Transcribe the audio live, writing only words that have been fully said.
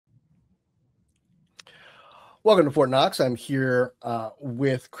Welcome to Fort Knox. I'm here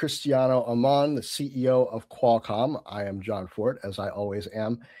with Cristiano Amon, the CEO of Qualcomm. I am John Fort, as I always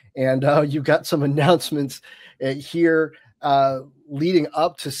am. And you've got some announcements here leading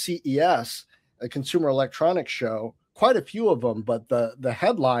up to CES, a Consumer Electronics Show. Quite a few of them, but the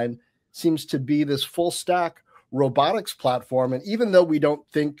headline seems to be this full stack robotics platform. And even though we don't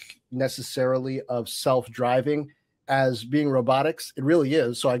think necessarily of self-driving as being robotics, it really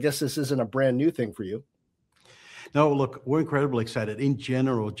is. So I guess this isn't a brand new thing for you. No, look, we're incredibly excited. In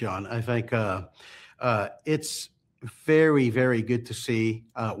general, John, I think it's very, very good to see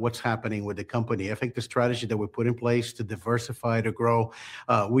what's happening with the company. I think the strategy that we put in place to diversify, to grow,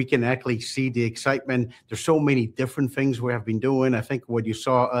 we can actually see the excitement. There's so many different things we have been doing. I think what you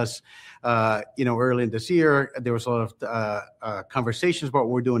saw us, early in this year, there was a lot of conversations about what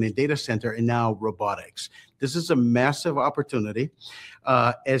we're doing in data center and now robotics. This is a massive opportunity.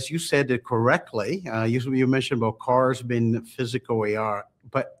 As you said it correctly, you mentioned about cars being physical AR,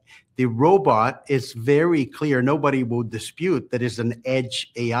 but the robot is very clear. Nobody will dispute that it's an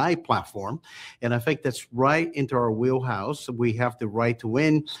edge AI platform. And I think that's right into our wheelhouse. We have the right to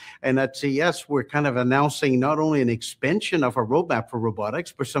win. And at CES, we're kind of announcing not only an expansion of our roadmap for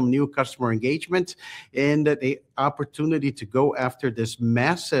robotics, but some new customer engagement and the opportunity to go after this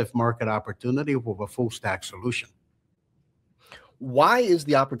massive market opportunity with a full stack solution. Why is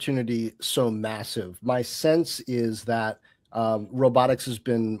the opportunity so massive? My sense is that robotics has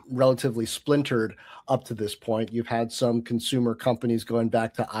been relatively splintered up to this point. You've had some consumer companies going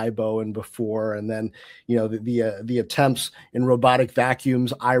back to Aibo and before, and then the attempts in robotic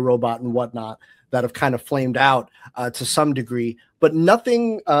vacuums, iRobot and whatnot, that have kind of flamed out to some degree. But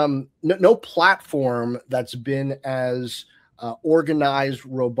nothing, no platform that's been as organized,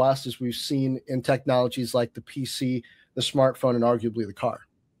 robust as we've seen in technologies like the PC, the smartphone, and arguably the car.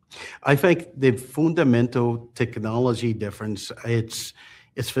 I think the fundamental technology difference, it's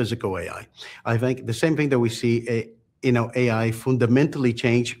physical AI. I think the same thing that we see, AI fundamentally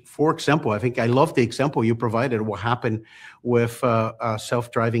change. For example, I think I love the example you provided, what happened with a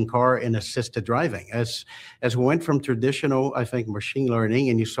self-driving car and assisted driving. As we went from traditional, I think, machine learning,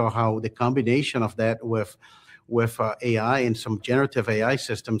 and you saw how the combination of that with AI and some generative AI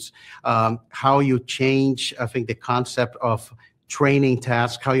systems, how you change, I think, the concept of training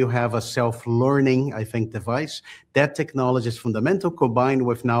task, how you have a self-learning, I think, device. That technology is fundamental, combined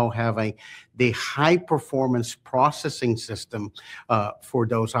with now having the high-performance processing system for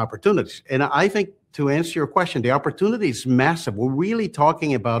those opportunities. And I think, to answer your question, the opportunity is massive. We're really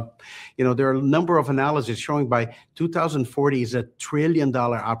talking about, there are a number of analyses showing by 2040 is $1 trillion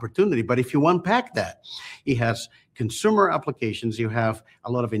opportunity. But if you unpack that, it has consumer applications, you have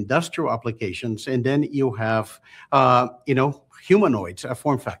a lot of industrial applications, and then you have, humanoids,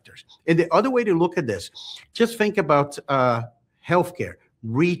 form factors. And the other way to look at this, just think about healthcare,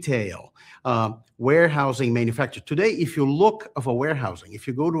 retail, warehousing, manufacturing. Today, if you look of a warehousing, if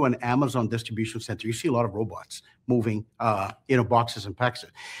you go to an Amazon distribution center, you see a lot of robots moving, boxes and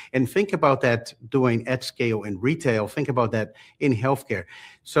packages. And think about that doing at scale in retail. Think about that in healthcare.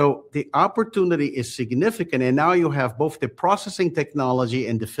 So the opportunity is significant. And now you have both the processing technology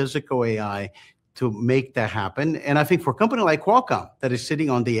and the physical AI to make that happen. And I think for a company like Qualcomm that is sitting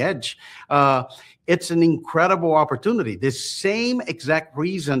on the edge, it's an incredible opportunity. The same exact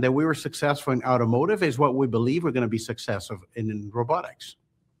reason that we were successful in automotive is what we believe we're going to be successful in robotics.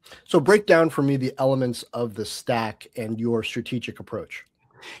 So break down for me the elements of the stack and your strategic approach.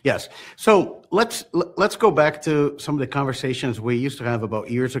 Yes. So let's go back to some of the conversations we used to have about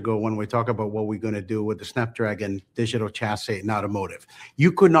years ago when we talk about what we're going to do with the Snapdragon digital chassis in automotive.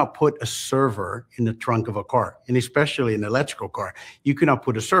 You could not put a server in the trunk of a car, and especially an electrical car. You could not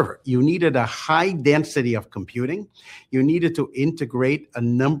put a server. You needed a high density of computing. You needed to integrate a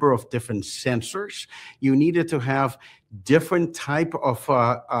number of different sensors. You needed to have different type of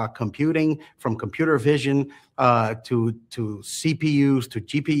computing, from computer vision to CPUs, to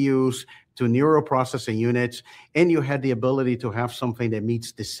GPUs, to neural processing units, and you had the ability to have something that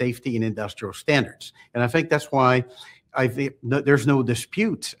meets the safety and industrial standards. And I think that's why I think there's no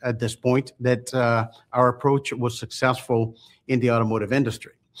dispute at this point that our approach was successful in the automotive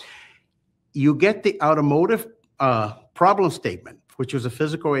industry. You get the automotive problem statement, which was a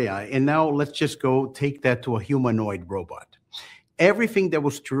physical AI, and now let's just go take that to a humanoid robot. Everything that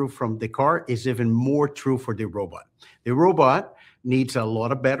was true from the car is even more true for the robot. The robot needs a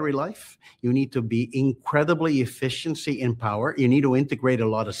lot of battery life. You need to be incredibly efficiency in power. You need to integrate a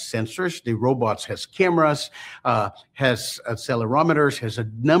lot of sensors. The robots has cameras, has accelerometers, has a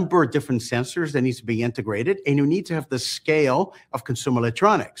number of different sensors that needs to be integrated. And you need to have the scale of consumer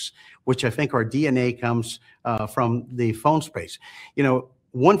electronics, which I think our DNA comes from the phone space. You know,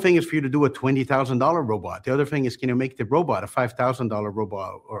 one thing is for you to do a $20,000 robot. The other thing is, can you make the robot a $5,000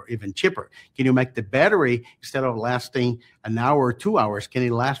 robot or even cheaper? Can you make the battery, instead of lasting an hour or 2 hours, can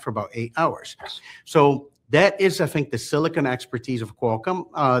it last for about 8 hours? So that is, I think, the silicon expertise of Qualcomm,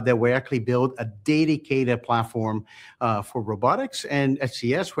 that we actually build a dedicated platform for robotics. And at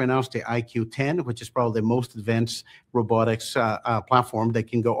CES, we announced the IQ10, which is probably the most advanced robotics platform that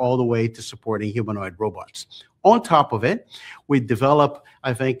can go all the way to supporting humanoid robots. On top of it, we develop,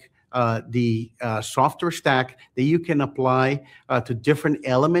 I think, the software stack that you can apply to different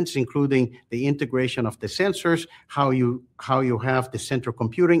elements, including the integration of the sensors, how you have the central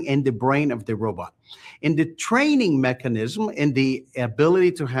computing and the brain of the robot. And the training mechanism and the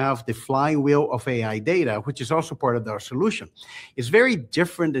ability to have the flywheel of AI data, which is also part of our solution, is very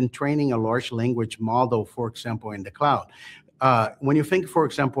different than training a large language model, for example, in the cloud. When you think, for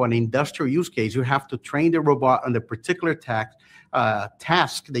example, an industrial use case, you have to train the robot on the particular task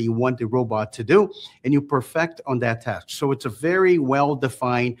that you want the robot to do, and you perfect on that task. So it's a very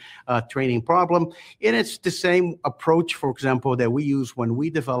well-defined training problem. And it's the same approach, for example, that we use when we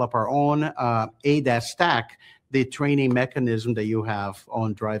develop our own ADAS stack, the training mechanism that you have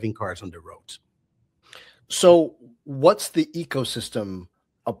on driving cars on the roads. So what's the ecosystem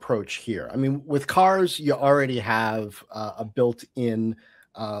approach here? I mean, with cars, you already have a built-in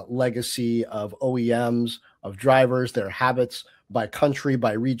legacy of OEMs, of drivers, their habits by country,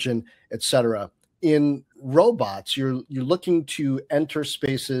 by region, etc. In robots, you're looking to enter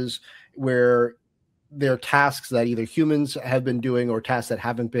spaces where there are tasks that either humans have been doing or tasks that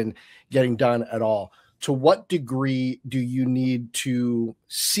haven't been getting done at all. To what degree do you need to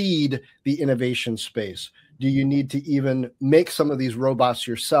seed the innovation space? Do you need to even make some of these robots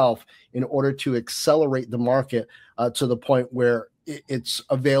yourself in order to accelerate the market to the point where it's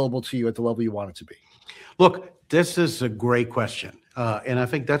available to you at the level you want it to be? Look, this is a great question. And I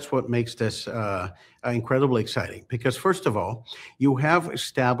think that's what makes this incredibly exciting. Because first of all, you have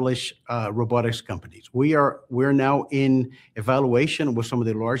established robotics companies. We're now in evaluation with some of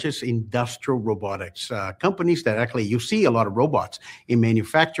the largest industrial robotics companies that actually you see a lot of robots in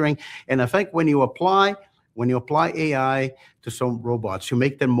manufacturing. And I think when you apply AI to some robots, you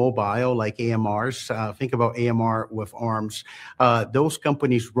make them mobile, like AMRs. Think about AMR with arms. Those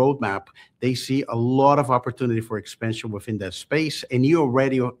companies' roadmap, they see a lot of opportunity for expansion within that space. And you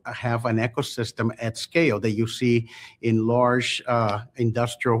already have an ecosystem at scale that you see in large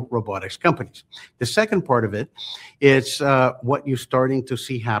industrial robotics companies. The second part of it is what you're starting to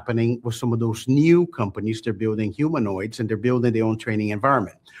see happening with some of those new companies. They're building humanoids and they're building their own training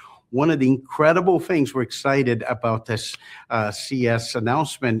environment. One of the incredible things we're excited about this CES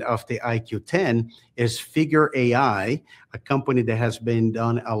announcement of the IQ10 is Figure AI, a company that has been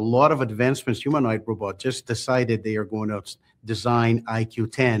done a lot of advancements. Humanoid robot just decided they are going to design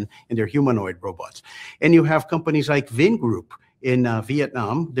IQ10 in their humanoid robots. And you have companies like Vingroup in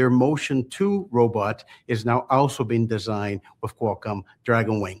Vietnam. Their Motion 2 robot is now also being designed with Qualcomm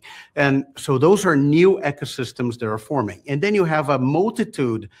Dragonwing. And so those are new ecosystems that are forming. And then you have a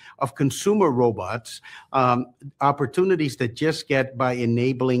multitude of consumer robots, opportunities that just get by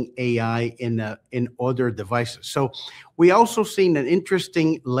enabling AI in other devices. So we also seen an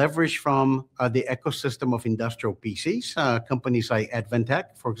interesting leverage from the ecosystem of industrial PCs, companies like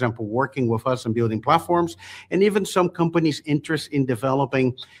Advantech, for example, working with us on building platforms, and even some companies' interest in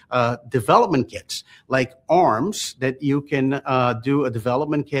developing development kits like ARMS that you can do a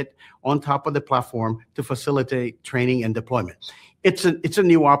development kit on top of the platform to facilitate training and deployment. It's a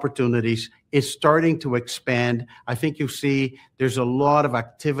new opportunities. It's starting to expand. I think you see there's a lot of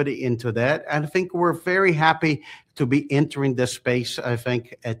activity into that. And I think we're very happy to be entering this space, I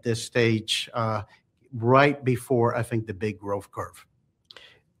think, at this stage, right before, I think, the big growth curve.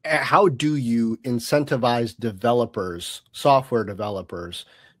 How do you incentivize developers, software developers,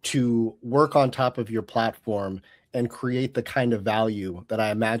 to work on top of your platform and create the kind of value that I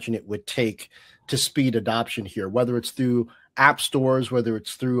imagine it would take to speed adoption here, whether it's through app stores, whether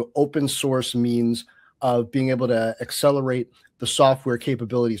it's through open source means of being able to accelerate the software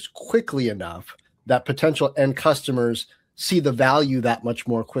capabilities quickly enough that potential end customers see the value that much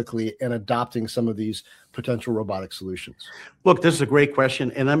more quickly in adopting some of these potential robotic solutions? Look, this is a great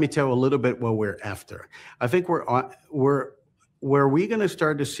question, and let me tell you a little bit what we're after. I think we're where we're going to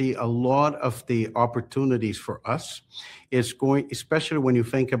start to see a lot of the opportunities for us is going, especially when you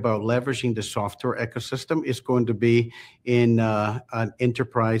think about leveraging the software ecosystem, is going to be in an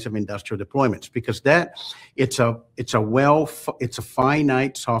enterprise of industrial deployments, because that it's a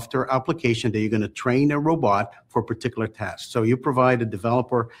finite software application that you're going to train a robot for a particular task. So you provide a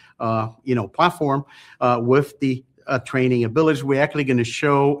developer, platform with the training abilities. We're actually going to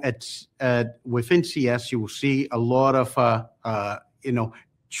show within CES, you will see a lot of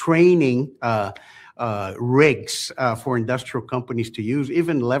training rigs for industrial companies to use,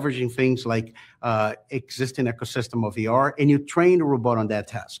 even leveraging things like existing ecosystem of VR, and you train the robot on that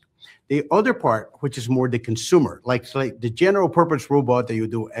task. The other part, which is more the consumer, like the general purpose robot that you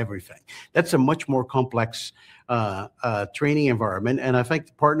do everything, that's a much more complex training environment. And I think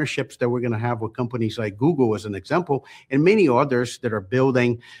the partnerships that we're going to have with companies like Google, as an example, and many others that are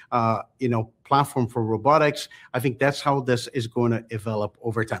building, platform for robotics, I think that's how this is going to develop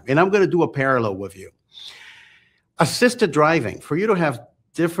over time. And I'm going to do a parallel with you. Assisted driving, for you to have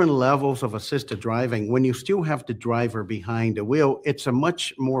different levels of assisted driving, when you still have the driver behind the wheel, it's a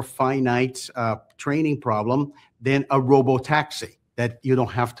much more finite training problem than a robo-taxi that you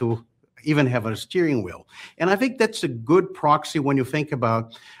don't have to even have a steering wheel. And I think that's a good proxy when you think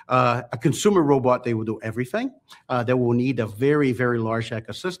about a consumer robot. They will do everything. That will need a very, very large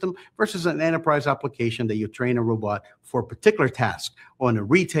ecosystem versus an enterprise application that you train a robot for a particular task on a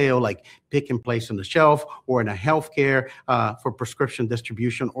retail, like pick and place on the shelf, or in a healthcare for prescription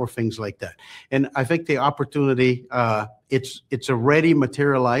distribution or things like that. And I think the opportunity, it's already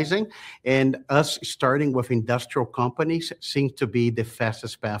materializing, and us starting with industrial companies seems to be the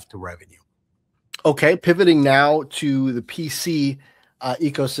fastest path to revenue. Okay, pivoting now to the PC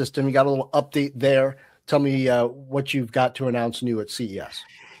ecosystem. You got a little update there. Tell me what you've got to announce new at CES.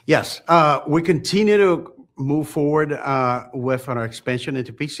 Yes, we continue to move forward with our expansion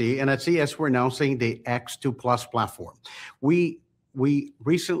into PC, and at CES we're announcing the X2 Plus platform. We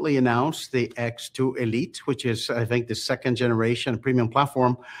recently announced the X2 Elite, which is, I think, the second generation premium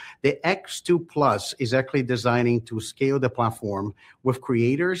platform. The X2 Plus is actually designing to scale the platform with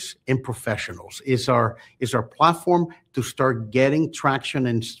creators and professionals. Is our platform to start getting traction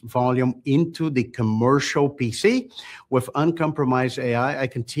and volume into the commercial PC with uncompromised AI. I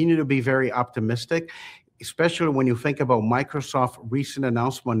continue to be very optimistic, especially when you think about Microsoft's recent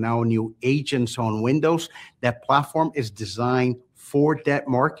announcement now, new agents on Windows. That platform is designed for that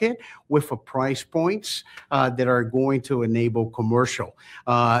market with a price points that are going to enable commercial.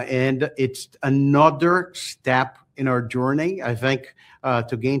 And it's another step in our journey, I think,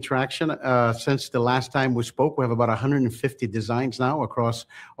 to gain traction. Since the last time we spoke, we have about 150 designs now across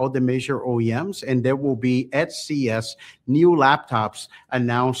all the major OEMs, and there will be at CES new laptops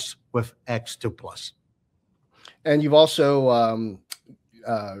announced with X2 Plus. And you've also,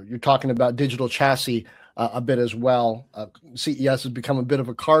 you're talking about digital chassis a bit as well. CES has become a bit of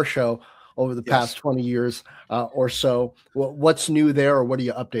a car show over the past 20 years or so. What's new there, or what are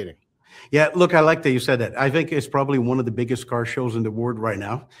you updating? Yeah, look, I like that you said that. I think it's probably one of the biggest car shows in the world right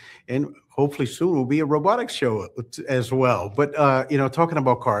now. And hopefully soon will be a robotics show as well. But, talking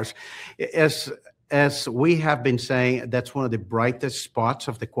about cars, as we have been saying, that's one of the brightest spots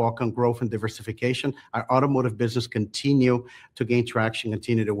of the Qualcomm growth and diversification. Our automotive business continue to gain traction,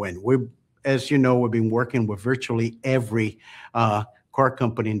 continue to win. As you know, we've been working with virtually every car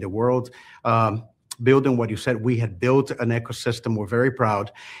company in the world, building what you said. We had built an ecosystem. We're very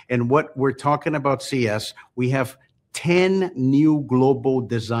proud. And what we're talking about CES, we have 10 new global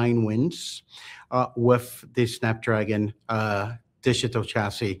design wins with the Snapdragon digital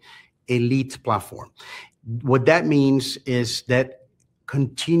chassis Elite platform. What that means is that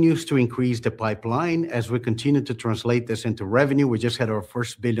continues to increase the pipeline as we continue to translate this into revenue. We just had our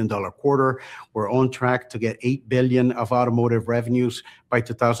first $1 billion quarter. We're on track to get $8 billion of automotive revenues by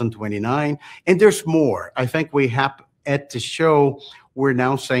 2029. And there's more. I think we have at the show, we're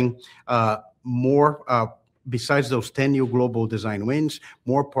announcing more, besides those 10 new global design wins,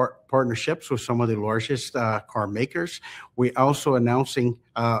 more partnerships with some of the largest car makers. We're also announcing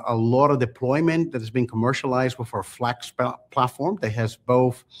a lot of deployment that has been commercialized with our Flex platform that has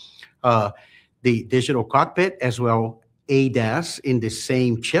both the digital cockpit as well ADAS in the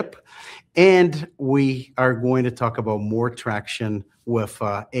same chip. And we are going to talk about more traction with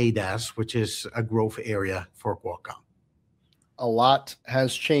ADAS, which is a growth area for Qualcomm. A lot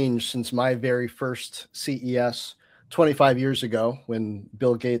has changed since my very first CES 25 years ago, when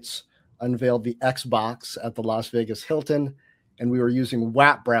Bill Gates unveiled the Xbox at the Las Vegas Hilton, and we were using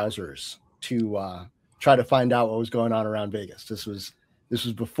WAP browsers to try to find out what was going on around Vegas. This was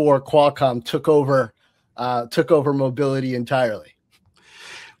before Qualcomm took over took over mobility entirely?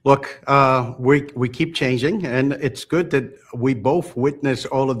 Look, we keep changing, and it's good that we both witness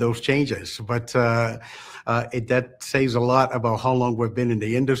all of those changes. But that says a lot about how long we've been in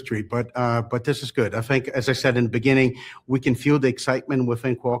the industry. But this is good. I think, as I said in the beginning, we can feel the excitement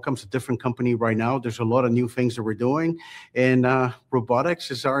within Qualcomm. It's a different company right now. There's a lot of new things that we're doing, and robotics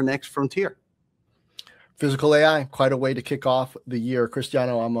is our next frontier. Physical AI, quite a way to kick off the year.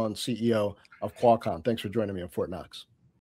 Cristiano Amon, CEO of Qualcomm. Thanks for joining me on Fort Knox.